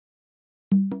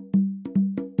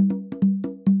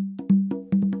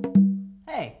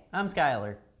I'm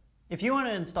Skylar. If you want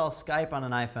to install Skype on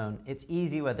an iPhone, it's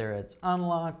easy whether it's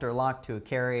unlocked or locked to a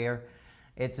carrier.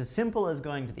 It's as simple as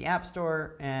going to the App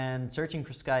Store and searching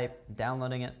for Skype,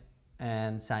 downloading it,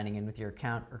 and signing in with your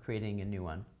account or creating a new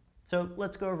one. So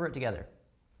let's go over it together.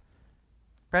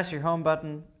 Press your home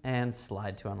button and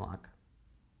slide to unlock.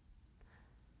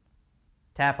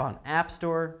 Tap on App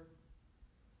Store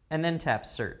and then tap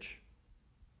Search.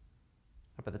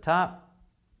 Up at the top,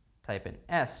 type in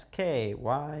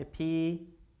SKYPE,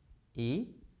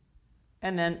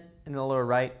 and then in the lower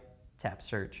right, tap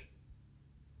Search.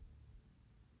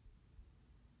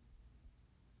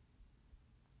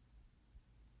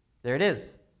 There it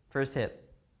is, first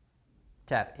hit.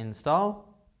 Tap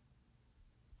Install,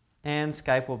 and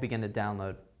Skype will begin to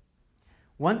download.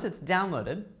 Once it's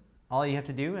downloaded, all you have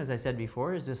to do, as I said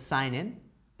before, is just sign in,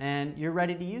 and you're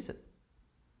ready to use it.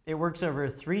 It works over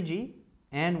 3G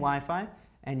and Wi-Fi,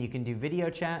 and you can do video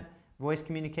chat, voice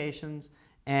communications,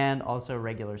 and also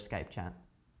regular Skype chat.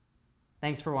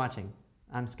 Thanks for watching.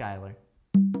 I'm Skylar.